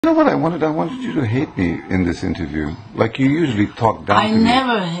You know what I wanted? I wanted you to hate me in this interview. Like you usually talk down to me. I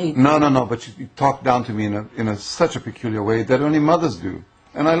never hate you. No, but you talk down to me in such a peculiar way that only mothers do.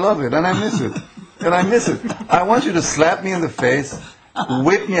 And I love it, and I miss it. And I miss it. I want you to slap me in the face,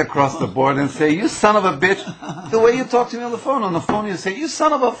 whip me across the board and say, you son of a bitch. The way you talk to me on the phone. On the phone you say, you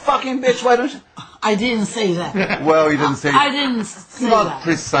son of a fucking bitch, why don't you? I didn't say that. Well, you didn't say I didn't say not that.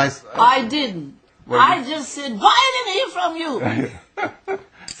 precise. I didn't. Well, I just said, why I didn't hear from you?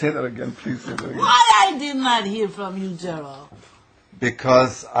 Say that again, please say that again. Why I did not hear from you, Gerald?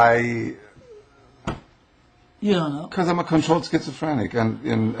 Because You don't know. Because I'm a controlled schizophrenic and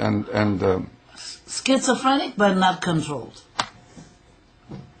Schizophrenic, but not controlled.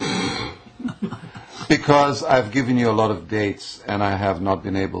 because I've given you a lot of dates and I have not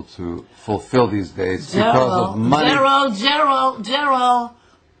been able to fulfill these dates because of money. Gerald,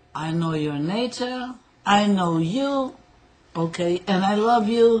 I know your nature. I know you. Okay? And I love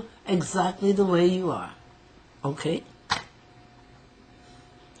you exactly the way you are. Okay?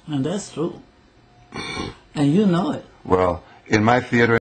 And that's true. And you know it. Well, in my theater